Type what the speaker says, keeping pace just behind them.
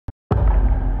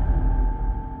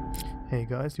Hey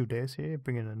guys, Udays here,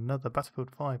 bringing another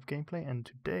Battlefield 5 gameplay, and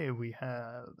today we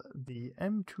have the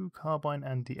M2 Carbine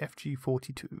and the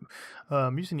FG42.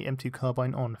 I'm using the M2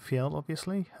 Carbine on Fjell,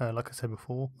 obviously. Like I said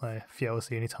before, Fjell is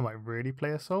the only time I really play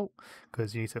Assault,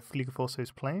 because you need to fleet force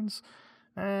those planes.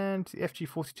 And the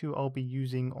FG42 I'll be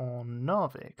using on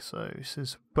Narvik, so this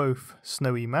is both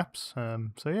snowy maps.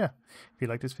 So yeah, if you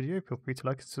like this video, feel free to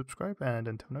like and subscribe, and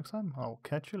until next time, I'll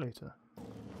catch you later.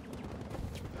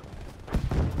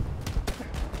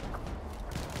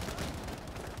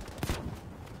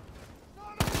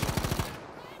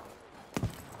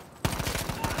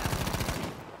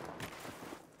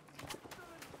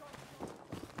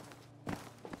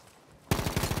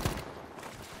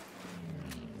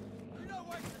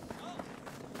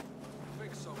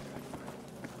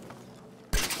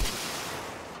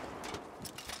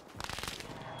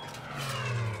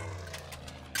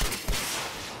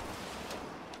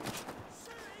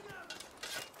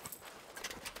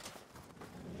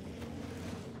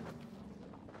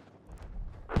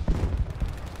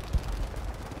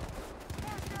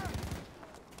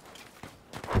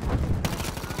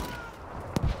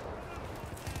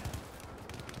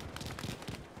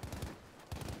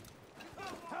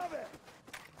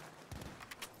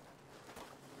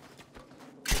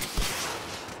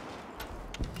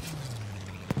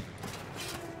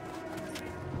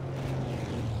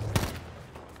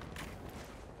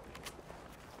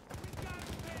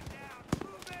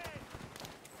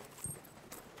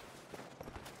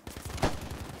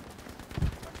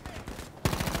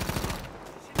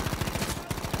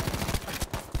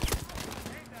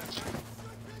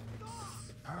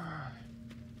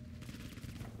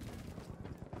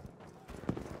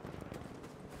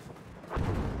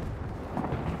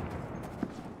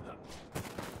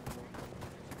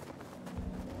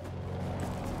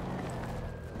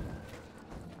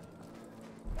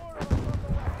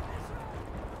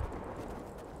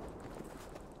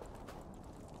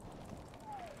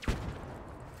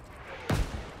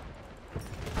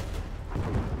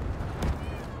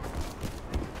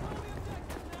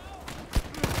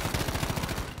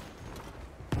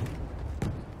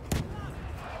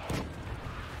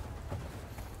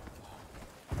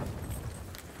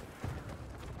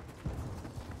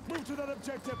 To that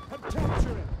objective and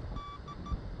capture it!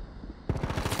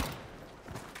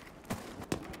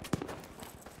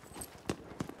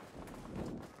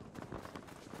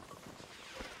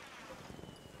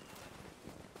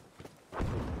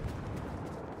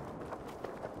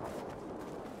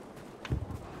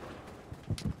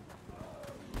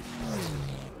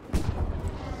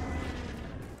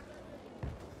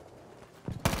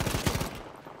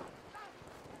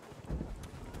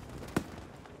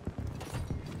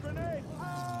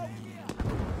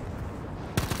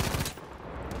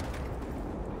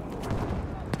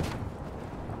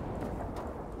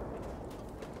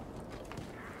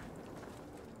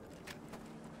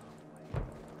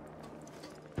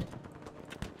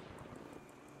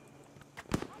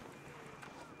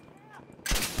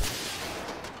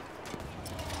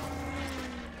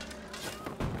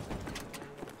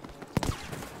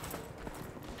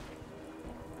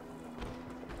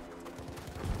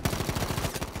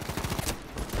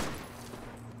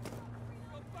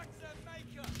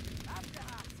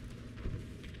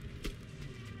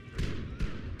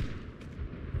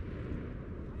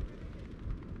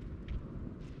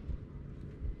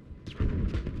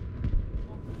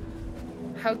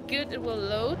 How good it will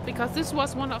load, because this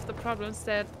was one of the problems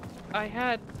that I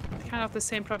had, kind of the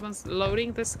same problems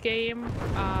loading this game.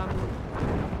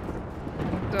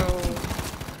 So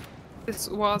this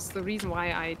was the reason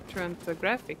why I turned the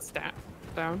graphics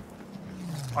down.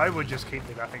 I would just keep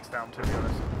the graphics down, to be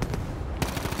honest.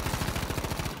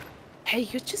 Hey,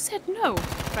 you just said no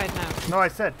right now. No, I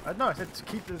said to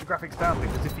keep the graphics down,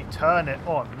 because if you turn them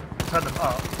up,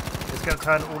 it's going to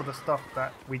turn all of the stuff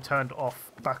that we turned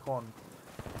off back on.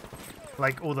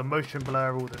 Like all the motion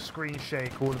blur, all the screen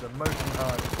shake, all of the motion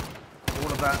HUD,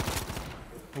 all of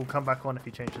that will come back on if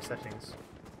you change the settings.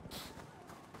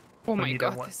 Oh my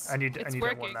god, it's working.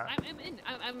 Don't want that. I'm in.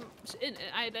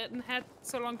 I didn't have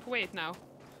so long to wait now.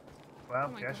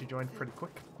 Well, you actually joined pretty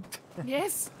quick.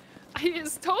 Yes, I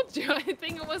just told you. I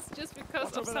think it was just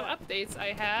because of some updates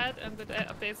I had, and the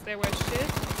updates they were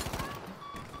shit.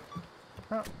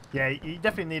 Oh. Yeah, you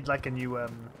definitely need like a new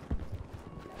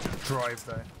drive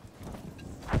though.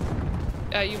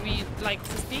 You mean like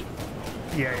SSD?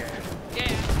 Yeah. Yeah.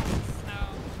 No.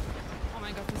 Oh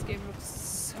my god, this game looks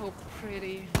so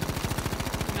pretty.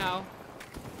 No.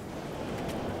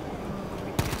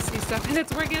 We can see stuff and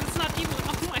it's working. It's not even.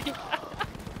 Oh my god.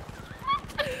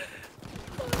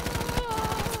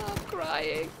 Oh, I'm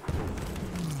crying.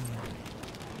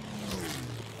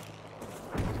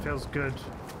 feels good.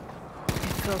 It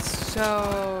feels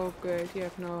so good. You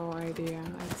have no idea.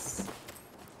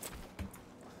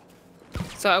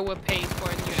 So I will pay for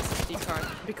a new SSD card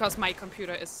because my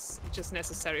computer is just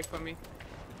necessary for me.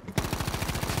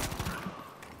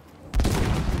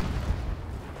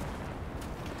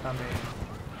 I mean,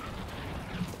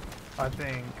 I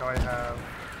think I have.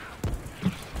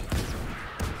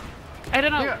 I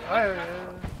don't know. Yeah,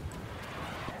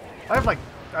 I have like,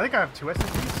 I think I have 2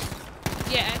 SSDs.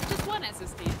 Yeah, I have just one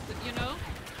SSD, you know?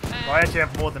 Well, I actually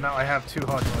have more than that. I have 2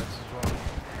 hard drives as well.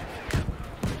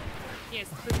 Yes,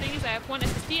 the thing is I have one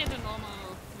SSD and a normal,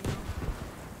 you know.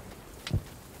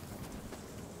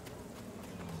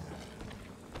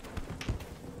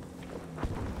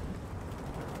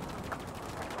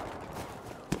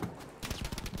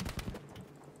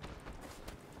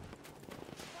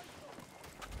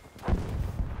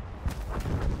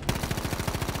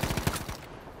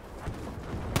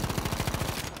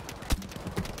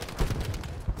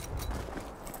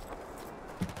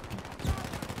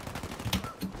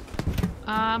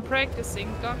 I'm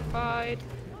practicing dogfight.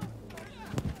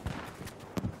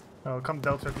 Oh, come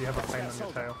Delta if you have a plane on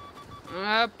your tail.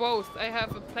 Both. I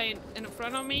have a plane in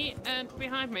front of me and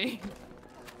behind me.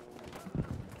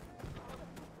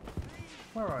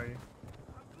 Where are you?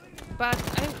 But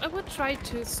I would try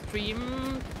to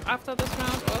stream after this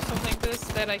round or something like this,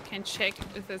 that I can check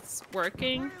if it's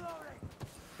working.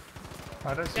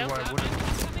 I don't see Delta, why I wouldn't.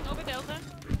 I'm coming over Delta.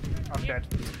 I'm dead.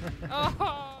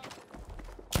 Oh!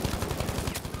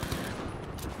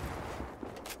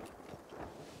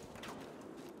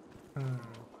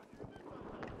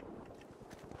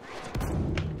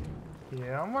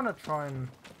 Yeah, I'm gonna try and...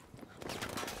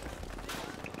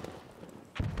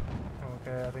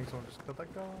 Okay, I think someone just killed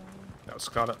that guy. That was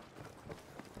Scarlet.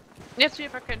 Let's see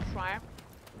if I can try.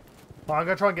 Well, I'm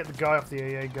gonna try and get the guy off the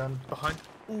AA gun. Behind.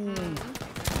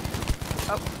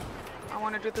 Oh, I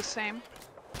want to do the same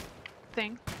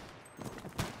thing.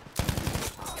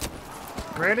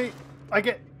 Really? I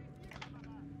get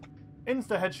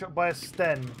insta-headshot by a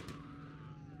Sten.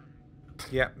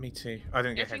 Yeah, me too. I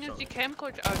didn't Jeg get tænker, at de headshot.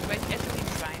 camcorder og det var ikke altid vildt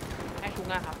svejn. Jeg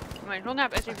hunger ham. Men hunger er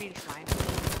altid vildt svejn.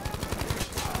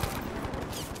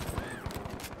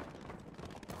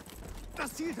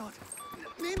 Das Ziel dort.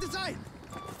 Nehmt es ein.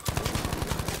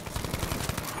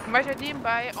 Und weil ich halt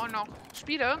nebenbei auch noch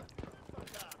spiele,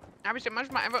 habe ich dann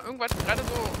manchmal einfach irgendwas gerade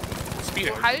so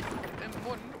halt im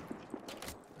Mund.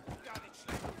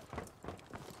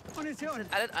 Munition.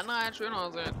 Alles andere halt schön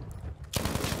aussehen.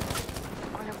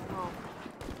 Oh, ich hab Hunger.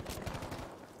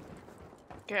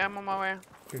 Okay, I'm on my way.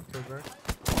 Good kill, bro.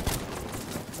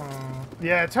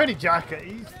 Yeah, Tony Jacket,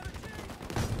 he's...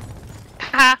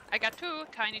 Haha, I got 2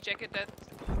 tiny jacket that...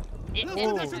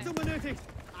 Luftunterstützung benötigt.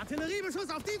 Artilleriebeschuss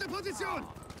auf diese Position.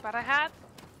 But I had...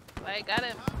 I got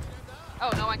him.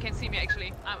 Oh, no one can see me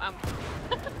actually. I'm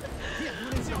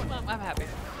happy.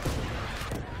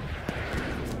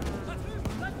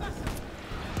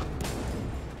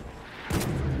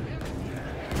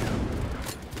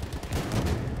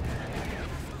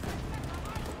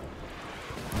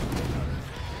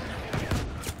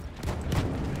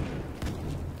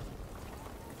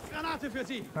 Granate für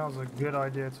Sie. That was a good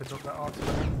idea to drop that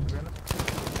artillery, to be honest.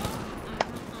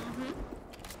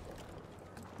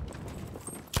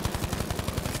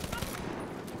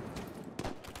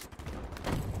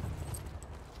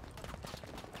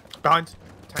 Behind.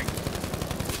 Tank.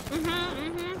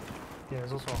 Yeah,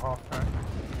 there's also a half tank.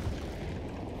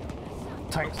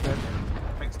 Tank's dead.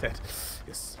 Tank's dead.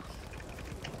 Yes.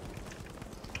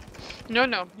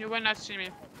 No, you will not see me.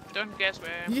 Don't guess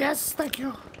where I am. Yes, thank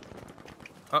you.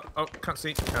 Oh, can't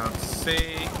see. Can't see.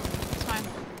 It's fine.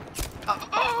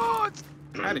 Oh, it's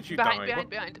How did you behind, die?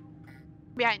 behind.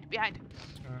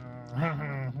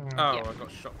 Oh, Yeah. I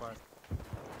got shot by.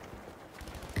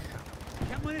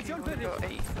 Ich habe Munition für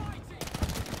dich.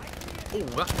 Oh,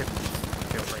 that didn't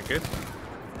feel very good.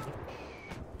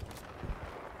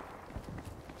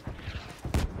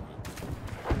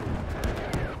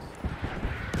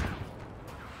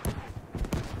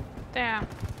 Damn.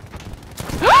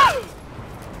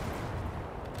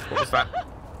 What was that?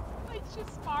 I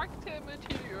just marked him and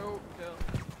he killed.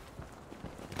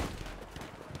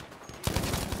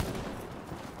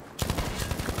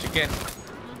 Got you again.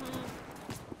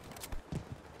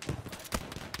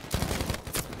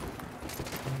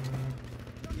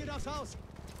 Geht aufs Haus.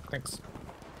 Thanks.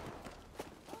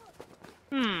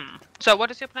 So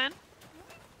what is your plan?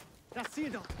 Das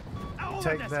Ziel dort. Erobert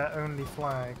Take es. their only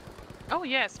flag. Oh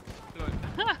yes.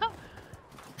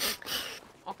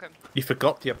 Okay. You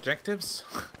forgot the objectives?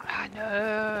 Ah no.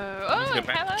 Oh, Go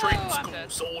back. hello. Train I'm school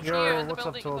dead. soldier. Yo, Here in the what's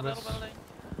up, building, in the little Torbis? building.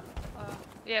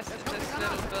 Yes, in this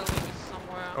little building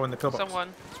somewhere. Oh, in the pillbox. Someone.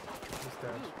 He's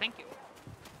dead. Ooh, thank you.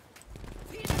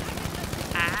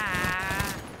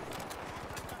 Ah.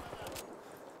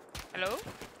 Hello?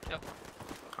 No.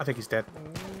 I think he's dead.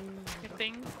 You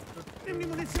think?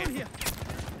 Munition here.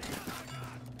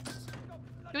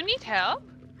 You need help?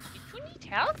 You need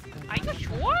help? Are you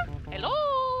sure? Hello?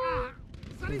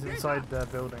 He's inside the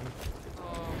building.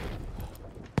 Oh.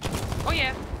 Oh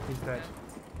yeah. He's dead.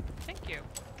 Thank you.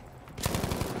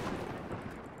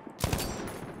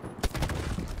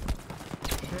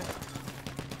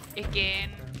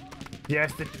 Again. Yeah,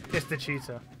 it's the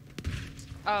cheater.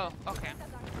 Oh, okay.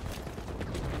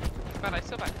 But I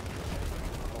survived.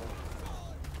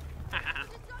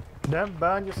 Don't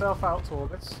burn yourself out,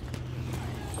 Orbits.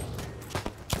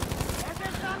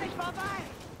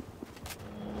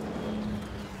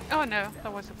 Oh no,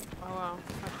 that was a... Oh wow,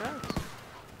 that hurts.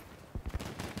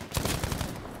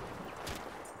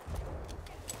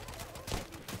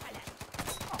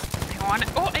 I want it.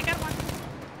 Oh, I got one!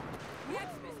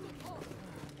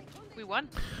 We won.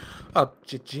 Oh,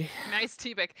 GG. Nice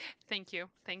teabag. Thank you,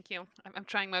 thank you. I'm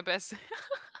trying my best.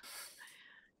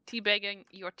 Teabagging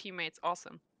your teammates,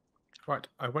 awesome. Right,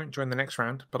 I won't join the next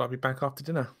round, but I'll be back after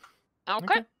dinner.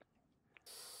 Okay.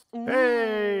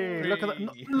 Hey, look at that!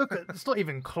 Hey. Look at it's not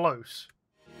even close.